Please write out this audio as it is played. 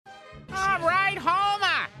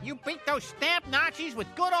You beat those stamp Nazis with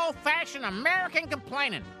good old-fashioned American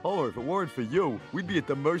complaining. Oh, if it weren't for you, we'd be at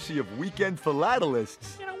the mercy of weekend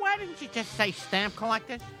philatelists. You know, why didn't you just say stamp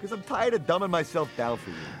collectors? Because I'm tired of dumbing myself down for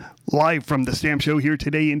you. Live from the Stamp Show Here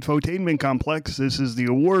Today infotainment complex, this is the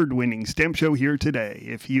award-winning Stamp Show Here Today.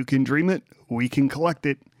 If you can dream it, we can collect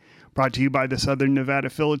it. Brought to you by the Southern Nevada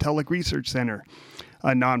Philatelic Research Center,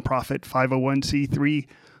 a nonprofit 501c3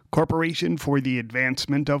 corporation for the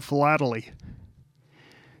advancement of philately.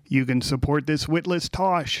 You can support this witless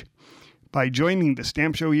tosh by joining the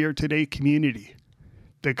Stamp Show Here Today community.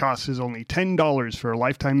 The cost is only $10 for a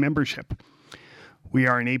lifetime membership. We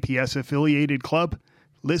are an APS-affiliated club.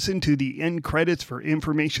 Listen to the end credits for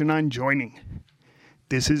information on joining.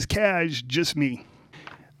 This is Cash, just me.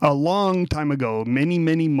 A long time ago, many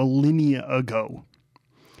millennia ago,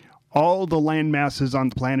 all the land masses on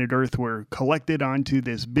the planet Earth were collected onto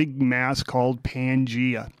this big mass called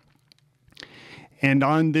Pangea. And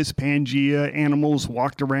on this Pangea, animals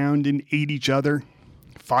walked around and ate each other,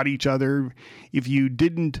 fought each other. If you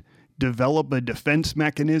didn't develop a defense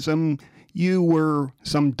mechanism, you were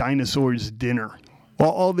some dinosaur's dinner.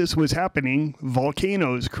 While all this was happening,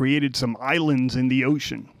 volcanoes created some islands in the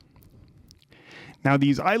ocean. Now,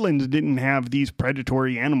 these islands didn't have these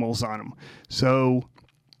predatory animals on them, so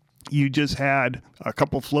you just had a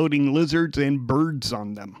couple floating lizards and birds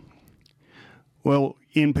on them. Well,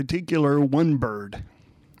 in particular, one bird.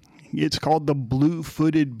 It's called the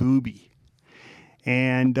blue-footed booby.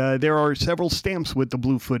 And there are several stamps with the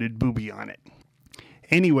blue-footed booby on it.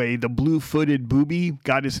 Anyway, the blue-footed booby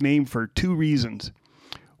got its name for two reasons.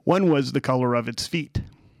 One was the color of its feet.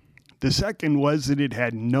 The second was that it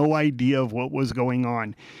had no idea of what was going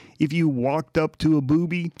on. If you walked up to a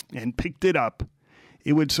booby and picked it up,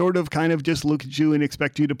 it would sort of kind of just look at you and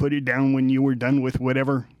expect you to put it down when you were done with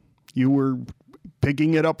whatever you were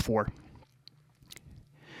picking it up for.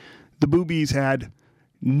 The boobies had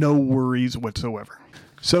no worries whatsoever.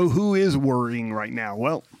 So who is worrying right now?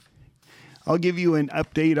 Well, I'll give you an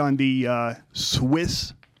update on the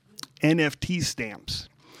Swiss NFT stamps.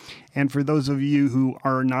 And for those of you who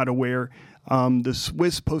are not aware, the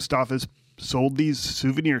Swiss post office sold these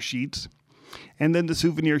souvenir sheets, and then the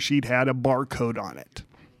souvenir sheet had a barcode on it.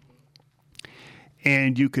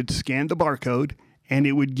 And you could scan the barcode, and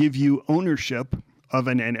it would give you ownership of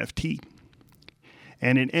an NFT.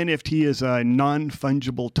 And an NFT is a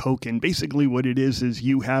non-fungible token. Basically what it is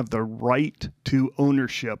you have the right to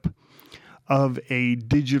ownership of a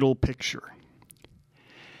digital picture.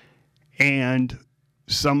 And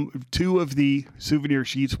two of the souvenir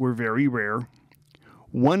sheets were very rare.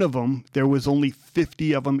 One of them, there was only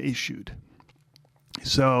 50 of them issued.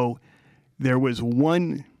 So there was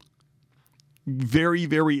one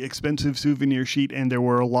very expensive souvenir sheet, and there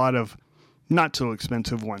were a lot of not so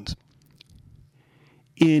expensive ones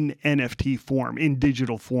in NFT form, in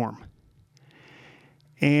digital form.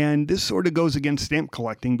 And this sort of goes against stamp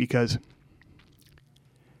collecting because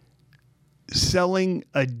selling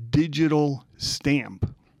a digital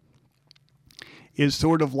stamp is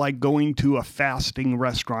sort of like going to a fasting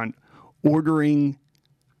restaurant, ordering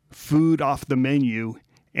food off the menu,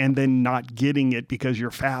 and then not getting it because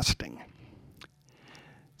you're fasting.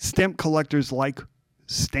 Stamp collectors like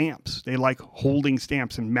stamps. They like holding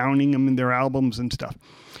stamps and mounting them in their albums and stuff.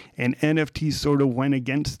 And NFTs sort of went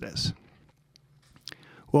against this.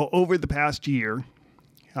 Well, over the past year,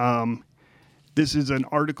 this is an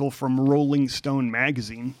article from Rolling Stone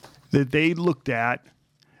magazine that they looked at.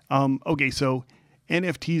 So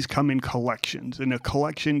NFTs come in collections, and a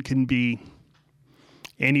collection can be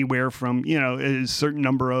anywhere from, a certain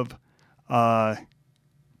number of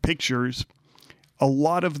pictures. A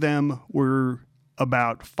lot of them were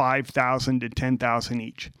about 5,000 to 10,000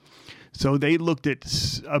 each. So they looked at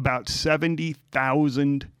about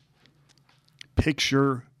 70,000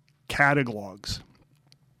 picture catalogs.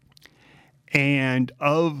 And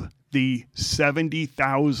of the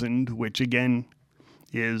 70,000, which again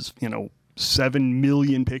is, 7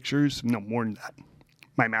 million pictures, no more than that.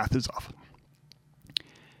 My math is off.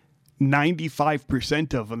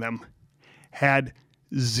 95% of them had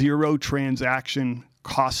zero transaction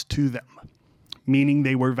cost to them, meaning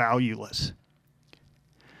they were valueless.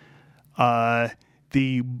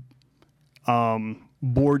 The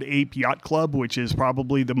Bored Ape Yacht Club, which is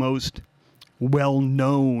probably the most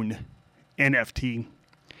well-known NFT,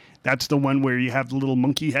 that's the one where you have the little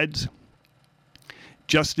monkey heads.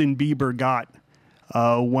 Justin Bieber got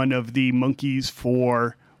one of the monkeys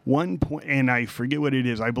for and I forget what it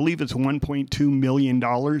is. I believe it's $1.2 million.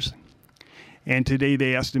 And today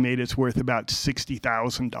they estimate it's worth about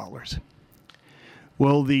 $60,000.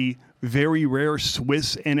 Well, the very rare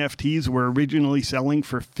Swiss NFTs were originally selling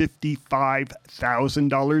for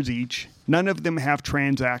 $55,000 each. None of them have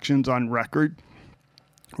transactions on record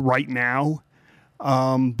right now,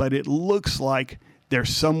 but it looks like they're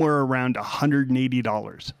somewhere around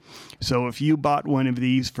 $180. So if you bought one of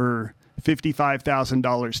these for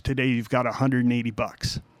 $55,000 today, you've got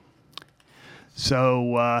 $180.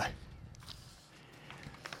 So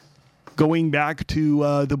going back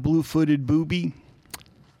to the blue-footed booby,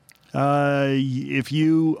 if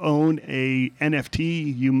you own a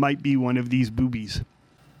NFT, you might be one of these boobies.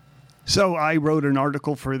 So I wrote an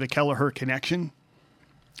article for the Kelleher Connection.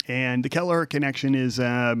 And the Kelleher Connection is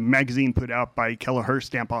a magazine put out by Kelleher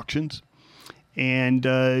Stamp Auctions. And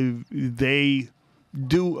they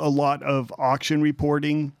do a lot of auction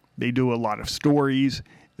reporting. They do a lot of stories.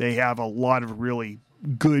 They have a lot of really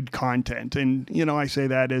good content. And, you know, I say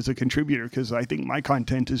that as a contributor because I think my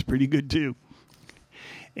content is pretty good too.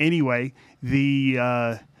 Anyway, the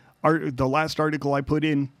last article I put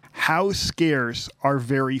in, how scarce are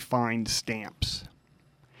very fine stamps?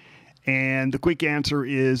 And the quick answer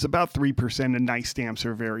is about 3% of nice stamps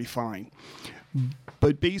are very fine.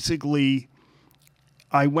 But basically,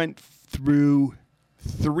 I went through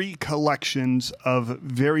 3 collections of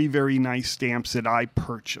very, very nice stamps that I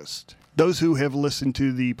purchased. Those who have listened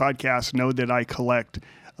to the podcast know that I collect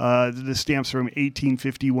the stamps from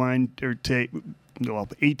 1851 to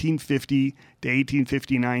 1850 to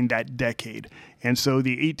 1859, that decade. And so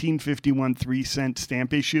the 1851 3-cent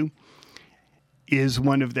stamp issue is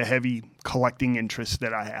one of the heavy collecting interests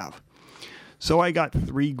that I have. So I got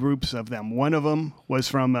 3 groups of them. One of them was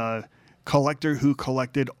from a collector who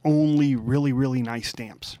collected only really, really nice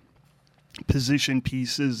stamps, position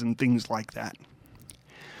pieces and things like that.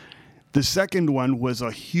 The second one was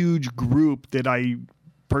a huge group that I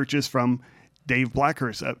purchased from Dave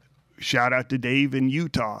Blackhurst. Shout out to Dave in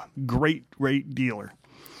Utah. Great dealer.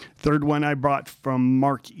 Third one I bought from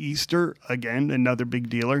Mark Easter, again, another big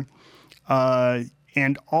dealer.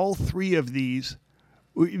 And all 3 of these,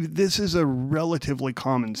 this is a relatively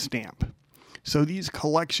common stamp. So these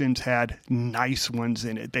collections had nice ones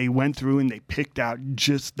in it. They went through and they picked out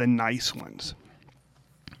just the nice ones.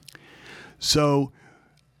 So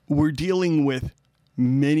we're dealing with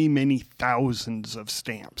many, many thousands of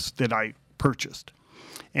stamps that I purchased.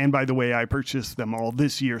 And by the way, I purchased them all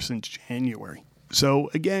this year since January. So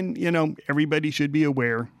again, you know, everybody should be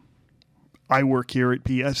aware. I work here at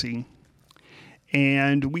PSE.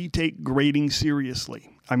 And we take grading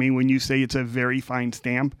seriously. I mean, when you say it's a very fine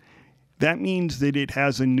stamp, that means that it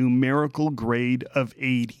has a numerical grade of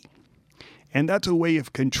 80. And that's a way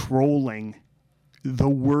of controlling the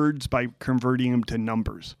words by converting them to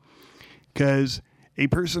numbers. Because a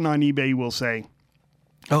person on eBay will say,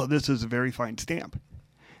 oh, this is a very fine stamp.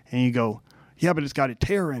 And you go, yeah, but it's got a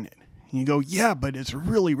tear in it. And you go, yeah, but it's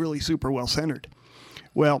really, really super well centered.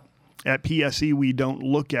 Well, at PSE, we don't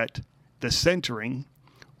look at the centering.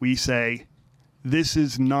 We say, this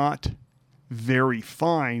is not very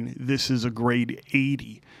fine. This is a grade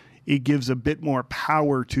 80. It gives a bit more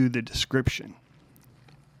power to the description.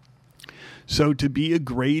 So to be a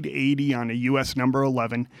grade 80 on a US number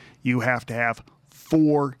 11, you have to have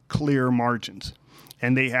 4 clear margins,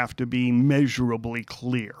 and they have to be measurably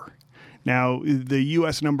clear. Now, the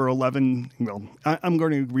US number 11, well, I'm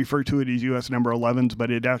going to refer to it as US number 11s,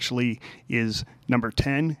 but it actually is number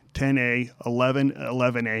 10, 10A, 11,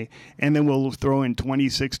 11A, and then we'll throw in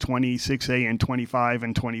 26, 26A, and 25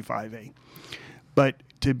 and 25A. But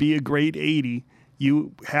to be a grade 80,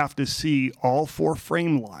 you have to see all 4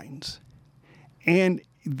 frame lines, and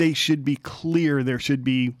they should be clear. There should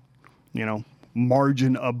be, you know,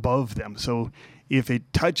 margin above them. So if it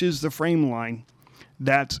touches the frame line,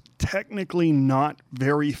 that's technically not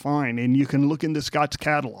very fine. And you can look into Scott's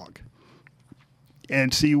catalog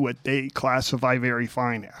and see what they classify very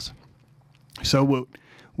fine as. So what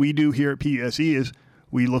we do here at PSE is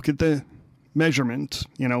we look at the measurements,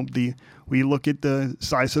 we look at the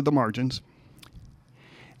size of the margins,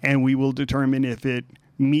 and we will determine if it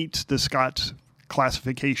meets the Scott's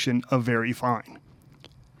classification of very fine.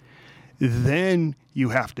 Then you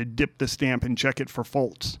have to dip the stamp and check it for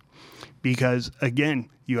faults. Because, again,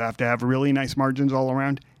 you have to have really nice margins all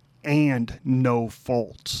around and no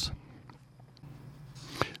faults.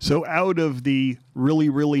 So out of the really,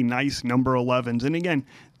 really nice number 11s, and again,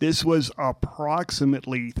 this was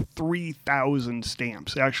approximately 3,000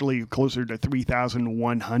 stamps, actually closer to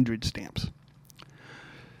 3,100 stamps.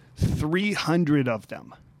 300 of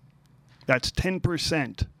them, that's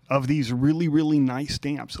 10% of these really, really nice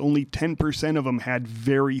stamps. Only 10% of them had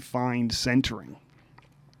very fine centering.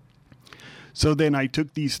 So then I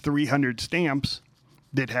took these 300 stamps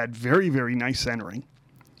that had very, very nice centering,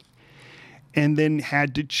 and then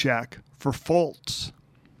had to check for faults.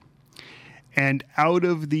 And out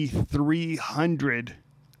of the 300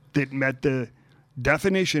 that met the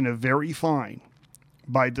definition of very fine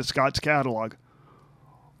by the Scott's catalog,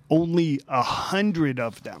 only 100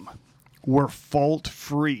 of them were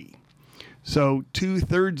fault-free. So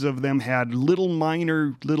 2/3 of them had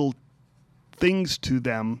minor things to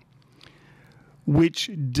them which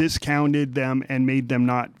discounted them and made them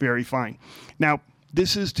not very fine. Now,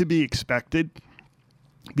 this is to be expected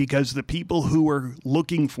because the people who were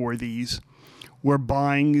looking for these were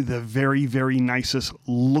buying the very, very nicest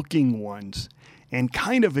looking ones and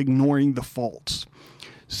kind of ignoring the faults.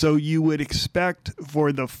 So you would expect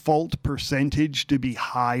for the fault percentage to be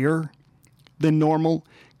higher than normal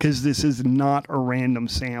because this is not a random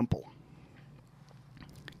sample.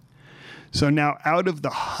 So now out of the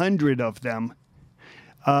 100 of them,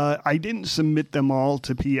 I didn't submit them all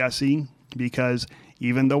to PSE because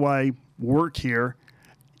even though I work here,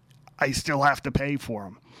 I still have to pay for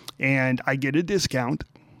them. And I get a discount,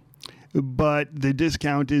 but the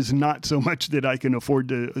discount is not so much that I can afford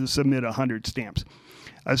to submit 100 stamps.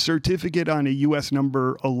 A certificate on a US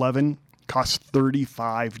number 11 costs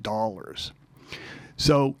 $35.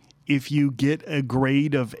 So if you get a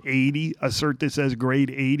grade of 80, a cert that says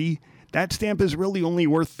grade 80, that stamp is really only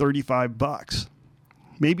worth $35,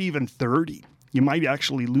 maybe even 30. You might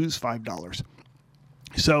actually lose $5.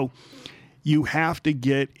 So you have to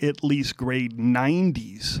get at least grade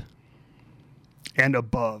 90s and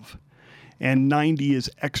above. And 90 is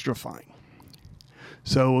extra fine.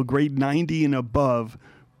 So a grade 90 and above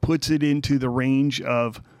puts it into the range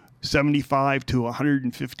of $75 to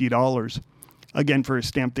 $150. Again, for a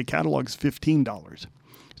stamp that catalogs $15.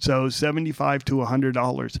 So $75 to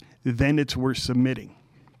 $100, then it's worth submitting.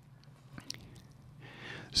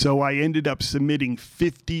 So I ended up submitting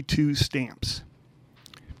 52 stamps.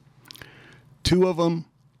 2 of them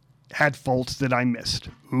had faults that I missed.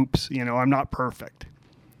 Oops, I'm not perfect.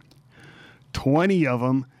 20 of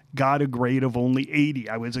them got a grade of only 80.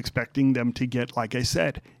 I was expecting them to get, like I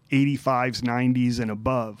said, 85s, 90s, and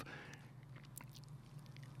above.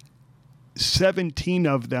 17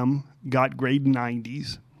 of them got grade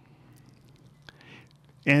 90s.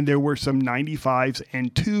 And there were some 95s,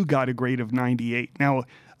 and 2 got a grade of 98. Now,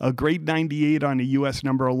 a grade 98 on a US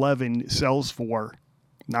number 11 sells for,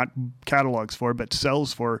 not catalogs for, but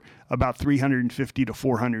sells for about $350 to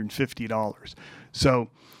 $450. So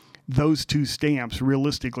those 2 stamps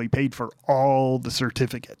realistically paid for all the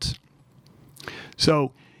certificates.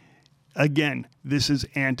 So again, this is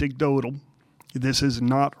anecdotal. This is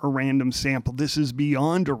not a random sample. This is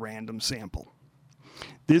beyond a random sample.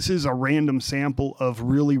 This is a random sample of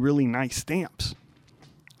really, really nice stamps.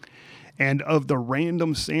 And of the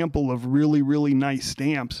random sample of really, really nice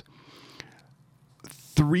stamps,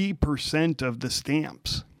 3% of the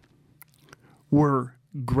stamps were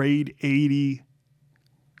grade 80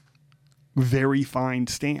 very fine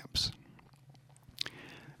stamps.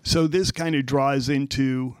 So this kind of draws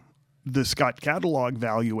into the Scott catalog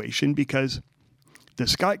valuation because the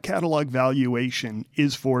Scott catalog valuation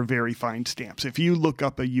is for very fine stamps. If you look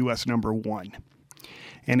up a US number 1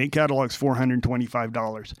 and it catalogs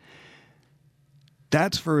 $425,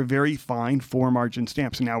 that's for a very fine 4-margin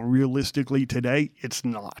stamps. Now, realistically today, it's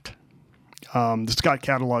not. The Scott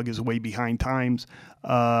catalog is way behind times.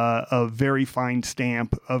 A very fine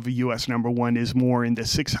stamp of a US number 1 is more in the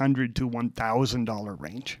 $600 to $1,000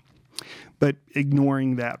 range. But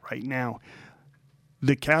ignoring that right now,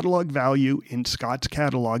 the catalog value in Scott's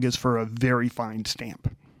catalog is for a very fine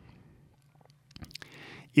stamp.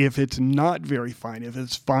 If it's not very fine, if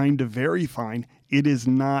it's fine to very fine, it is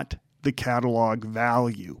not the catalog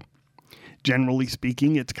value. Generally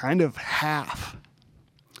speaking, it's kind of half,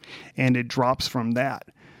 and it drops from that.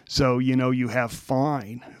 So, you have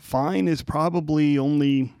fine. Fine is probably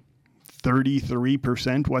only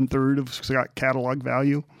 33%, 1/3 of Scott catalog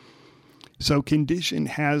value. So condition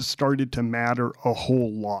has started to matter a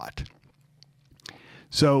whole lot.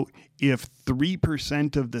 So if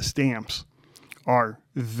 3% of the stamps are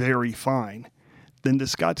very fine, then the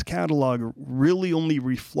Scott's catalog really only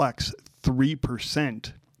reflects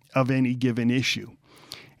 3% of any given issue.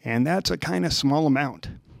 And that's a kind of small amount.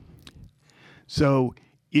 So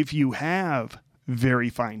if you have very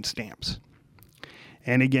fine stamps,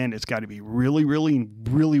 and again, it's got to be really, really,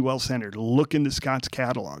 really well centered. Look in the Scott's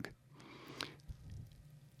catalog.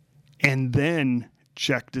 And then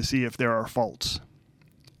check to see if there are faults.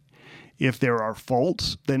 If there are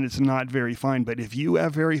faults, then it's not very fine. But if you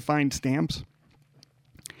have very fine stamps,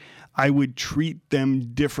 I would treat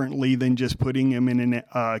them differently than just putting them in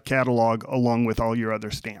a catalog along with all your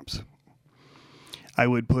other stamps. I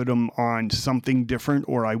would put them on something different,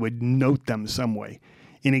 or I would note them some way.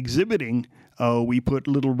 In exhibiting, we put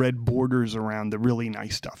little red borders around the really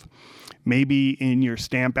nice stuff. Maybe in your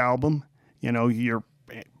stamp album, your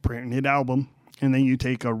printed album, and then you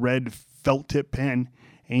take a red felt tip pen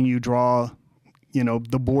and you draw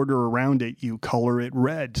the border around it, you color it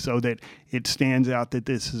red so that it stands out that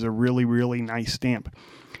this is a really, really nice stamp.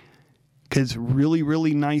 Because really,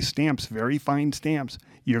 really nice stamps, very fine stamps,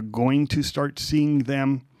 you're going to start seeing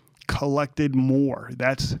them collected more.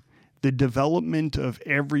 That's the development of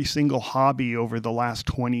every single hobby over the last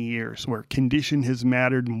 20 years, where condition has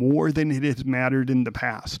mattered more than it has mattered in the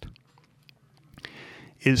past.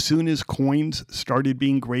 As soon as coins started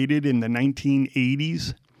being graded in the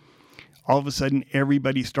 1980s, all of a sudden,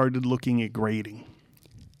 everybody started looking at grading.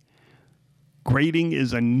 Grading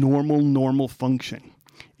is a normal function.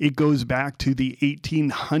 It goes back to the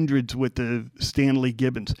 1800s with the Stanley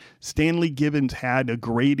Gibbons. Stanley Gibbons had a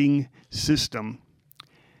grading system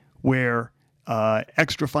where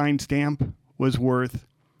extra fine stamp was worth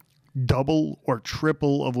double or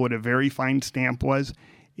triple of what a very fine stamp was.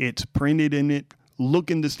 It's printed in it.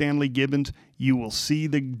 Look into Stanley Gibbons. You will see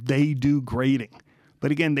that they do grading.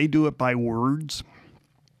 But again, they do it by words.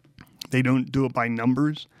 They don't do it by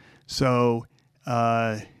numbers. So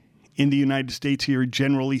in the United States here,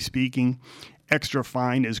 generally speaking, extra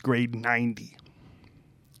fine is grade 90.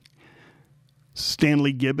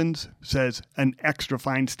 Stanley Gibbons says an extra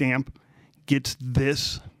fine stamp gets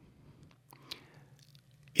this.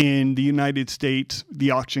 In the United States, the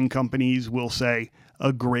auction companies will say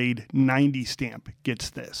a grade 90 stamp gets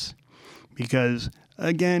this. Because,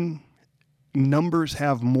 again, numbers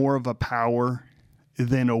have more of a power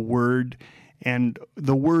than a word, and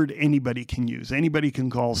the word anybody can use. Anybody can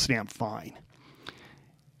call stamp fine.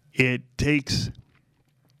 It takes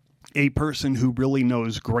a person who really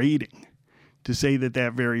knows grading to say that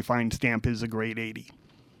that very fine stamp is a grade 80.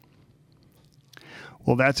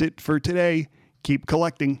 Well, that's it for today. Keep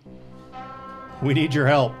collecting. We need your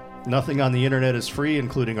help. Nothing on the internet is free,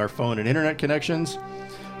 including our phone and internet connections.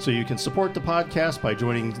 So you can support the podcast by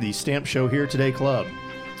joining the Stamp Show Here Today Club.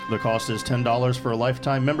 The cost is $10 for a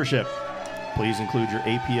lifetime membership. Please include your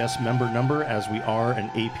APS member number, as we are an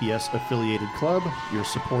APS affiliated club. Your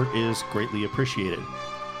support is greatly appreciated.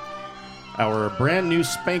 Our brand new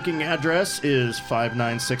spanking address is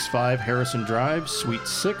 5965 Harrison Drive, Suite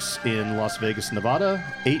 6 in Las Vegas, Nevada,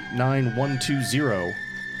 89120.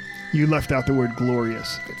 You left out the word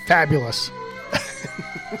glorious. Fabulous.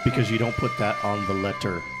 Because you don't put that on the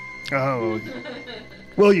letter. Oh.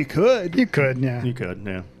 Well, you could. You could, yeah. You could,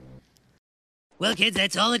 yeah. Well, kids,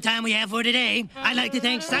 that's all the time we have for today. I'd like to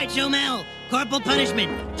thank Sideshow Mel, Corporal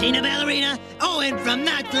Punishment, Tina Ballerina, and from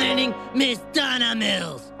Knots Landing, Miss Donna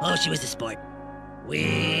Mills. Oh, she was a sport.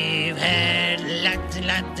 We've had lots and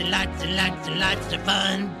lots and lots and lots and lots of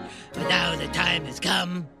fun, but now the time has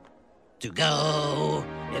come to go.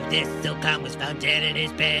 If this Silcon was found dead in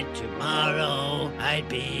his bed tomorrow, I'd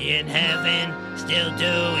be in heaven still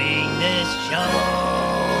doing this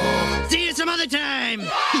show. See you some other time!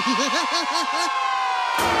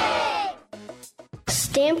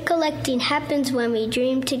 Stamp collecting happens when we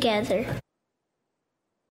dream together.